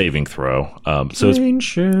on a saving throw. Plane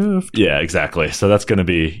shift. Yeah, exactly. So that's going to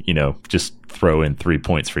be, just throw in 3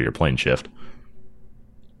 points for your plane shift.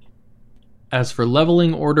 As for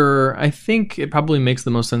leveling order, I think it probably makes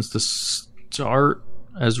the most sense to start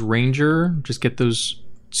as Ranger, just get those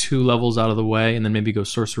 2 levels out of the way, and then maybe go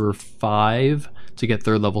Sorcerer 5 to get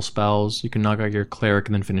 3rd level spells. You can knock out your Cleric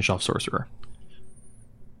and then finish off Sorcerer.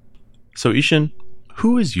 So, Ishan,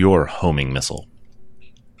 who is your homing missile?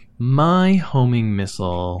 My homing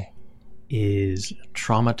missile is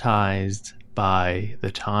traumatized by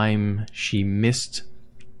the time she missed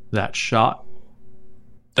that shot.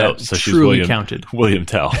 That so she's truly counted. William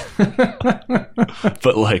Tell.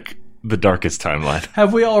 But like the darkest timeline.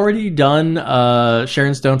 Have we already done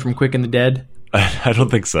Sharon Stone from Quick and the Dead? I don't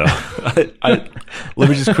think so. Let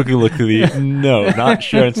me just quickly look through No, not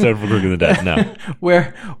Sharon Stone from Quick and the Dead. No.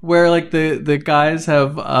 where like the guys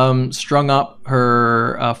have strung up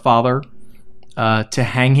her father to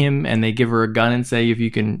hang him, and they give her a gun and say, if you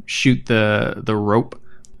can shoot the rope,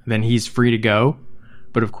 then he's free to go.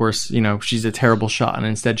 But of course, she's a terrible shot and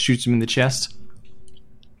instead shoots him in the chest.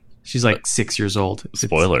 She's like 6 years old.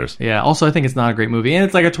 Spoilers. Yeah. Also, I think it's not a great movie, and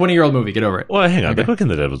it's like a 20-year-old movie. Get over it. Well, hang on. Okay. The Quick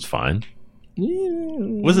and the Dead was fine.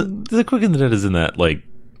 Yeah. Was it the Quick and the Dead? Is in that like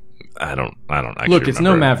I don't actually look. It's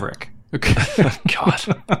remember. no Maverick. Okay.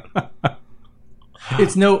 God.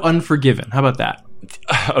 It's no Unforgiven. How about that?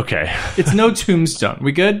 Okay. It's no Tombstone.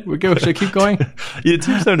 We good? We good? Should I keep going? Yeah,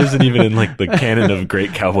 Tombstone isn't even in like the canon of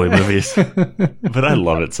great cowboy movies, but I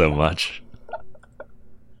love it so much.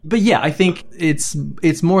 But yeah, I think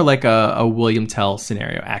it's more like a William Tell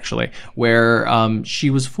scenario, actually, where she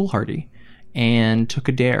was foolhardy and took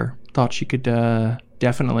a dare, thought she could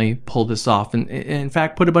definitely pull this off, and in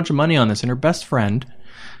fact put a bunch of money on this, and her best friend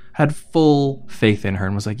had full faith in her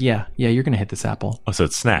and was like, yeah, you're going to hit this apple. Oh, so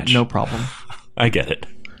it's Snatch. No problem. I get it.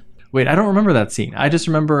 Wait, I don't remember that scene. I just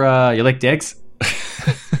remember, you like digs?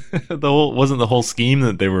 Wasn't the whole scheme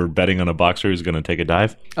that they were betting on a boxer who's going to take a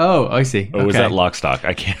dive? Oh, I see. Or was that Lock, Stock?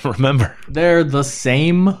 I can't remember. They're the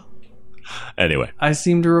same. Anyway. I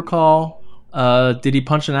seem to recall. Did he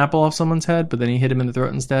punch an apple off someone's head, but then he hit him in the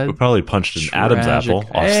throat instead? We probably punched an Adam's apple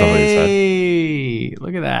off somebody's head. Hey,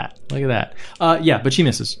 look at that. Look at that. Yeah, but she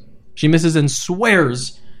misses. She misses and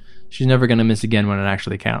swears she's never going to miss again when it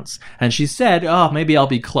actually counts. And she said, oh, maybe I'll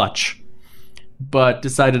be clutch. But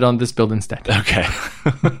decided on this build instead. Okay.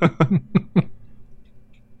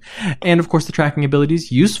 And of course, the tracking ability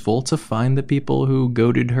is useful to find the people who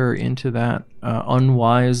goaded her into that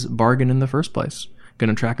unwise bargain in the first place. Going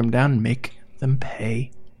to track them down and make them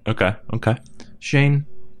pay. Okay. Shane,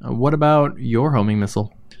 what about your homing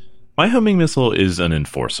missile? My homing missile is an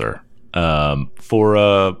enforcer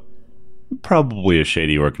for probably a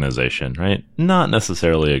shady organization, right? Not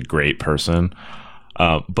necessarily a great person,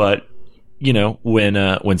 but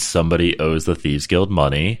when somebody owes the Thieves Guild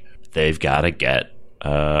money, they've got to get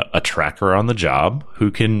a tracker on the job who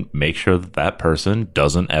can make sure that person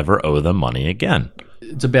doesn't ever owe them money again.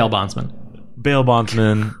 It's a bail bondsman. Bail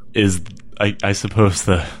bondsman is, I suppose,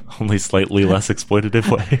 the only slightly less exploitative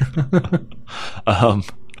way.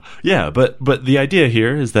 Yeah, but the idea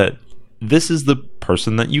here is that this is the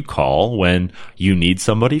person that you call when you need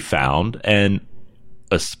somebody found, and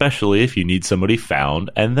especially if you need somebody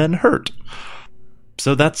found and then hurt.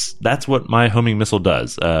 So that's what my homing missile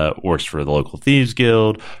does. Works for the local Thieves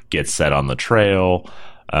Guild, gets set on the trail,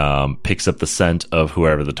 picks up the scent of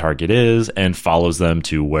whoever the target is, and follows them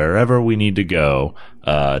to wherever we need to go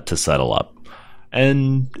to settle up.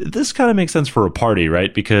 And this kind of makes sense for a party,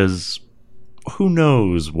 right? Because who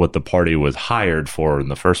knows what the party was hired for in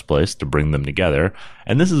the first place to bring them together.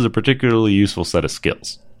 And this is a particularly useful set of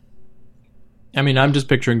skills. I mean, I'm just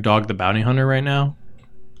picturing Dog the Bounty Hunter right now.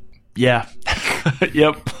 Yeah.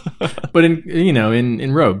 Yep. But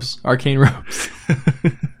in robes, arcane robes.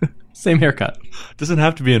 Same haircut. Doesn't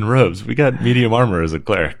have to be in robes. We got medium armor as a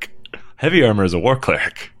cleric. Heavy armor as a war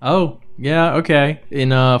cleric. Oh, yeah, okay.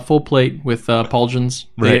 In full plate with pauldrons,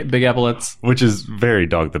 right. Big epaulets. Which is very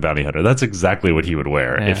Dog the Bounty Hunter. That's exactly what he would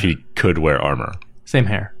wear if he could wear armor. Same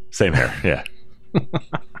hair, yeah.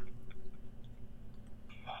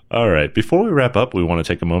 All right. Before we wrap up, we want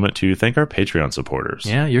to take a moment to thank our Patreon supporters.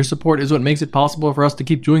 Yeah, your support is what makes it possible for us to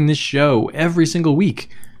keep doing this show every single week.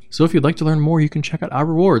 So if you'd like to learn more, you can check out our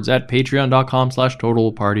rewards at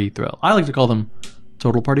patreon.com/totalpartythrill. I like to call them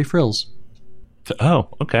Total Party Frills. Oh,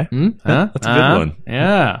 okay. That's a good one.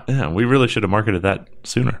 Yeah. Yeah, we really should have marketed that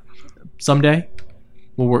sooner. Someday,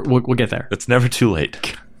 we'll get there. It's never too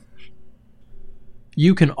late.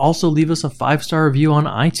 You can also leave us a 5-star review on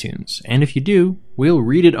iTunes, and if you do, we'll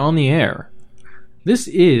read it on the air. This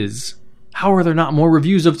is How Are There Not More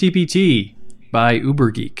Reviews of TPT by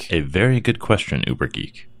Ubergeek. A very good question,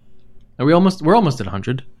 Ubergeek. We're almost at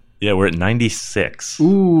 100. Yeah, we're at 96.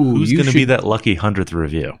 Ooh, who's going to be that lucky 100th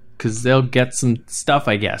review? because they'll get some stuff,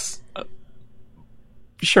 I guess.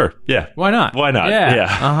 Sure. Yeah. Why not? Why not? Yeah.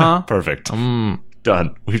 Uh-huh. Perfect.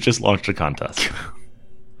 Done. We've just launched a contest.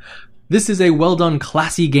 This is a well-done,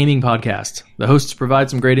 classy gaming podcast. The hosts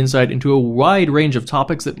provide some great insight into a wide range of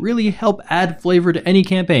topics that really help add flavor to any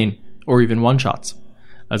campaign, or even one-shots.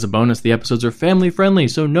 As a bonus, the episodes are family-friendly,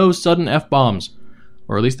 so no sudden F-bombs.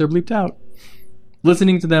 Or at least they're bleeped out.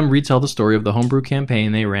 Listening to them retell the story of the homebrew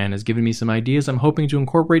campaign they ran has given me some ideas I'm hoping to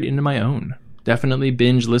incorporate into my own. Definitely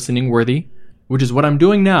binge listening worthy, which is what I'm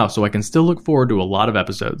doing now, so I can still look forward to a lot of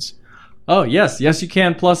episodes. Oh, yes, you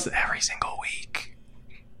can, plus every single week.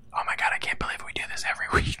 Oh my god, I can't believe we do this every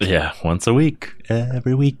week. Yeah, once a week.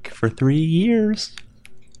 Every week for 3 years.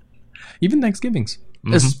 Even Thanksgivings.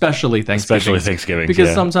 Especially Thanksgiving.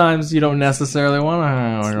 Because sometimes you don't necessarily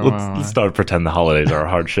want to... Let's not pretend the holidays are a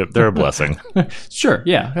hardship. They're a blessing. Sure,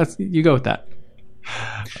 yeah, you go with that.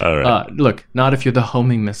 All right. Look, not if you're the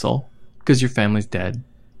homing missile, because your family's dead.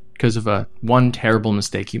 Because of one terrible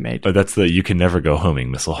mistake you made. But that's the you can never go homing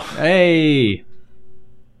missile. Hey!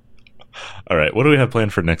 All right, what do we have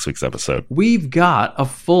planned for next week's episode? We've got a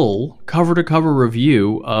full cover-to-cover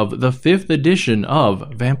review of the 5th edition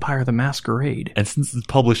of Vampire the Masquerade. And since it's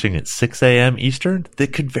publishing at 6 a.m. Eastern,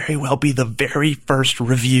 that could very well be the very first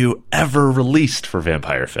review ever released for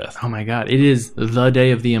Vampire 5th. Oh my god, it is the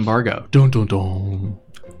day of the embargo. Dun dun dun.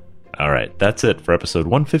 All right, that's it for episode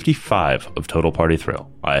 155 of Total Party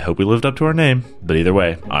Thrill. I hope we lived up to our name, but either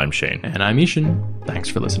way, I'm Shane. And I'm Ishan. Thanks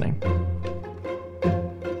for listening.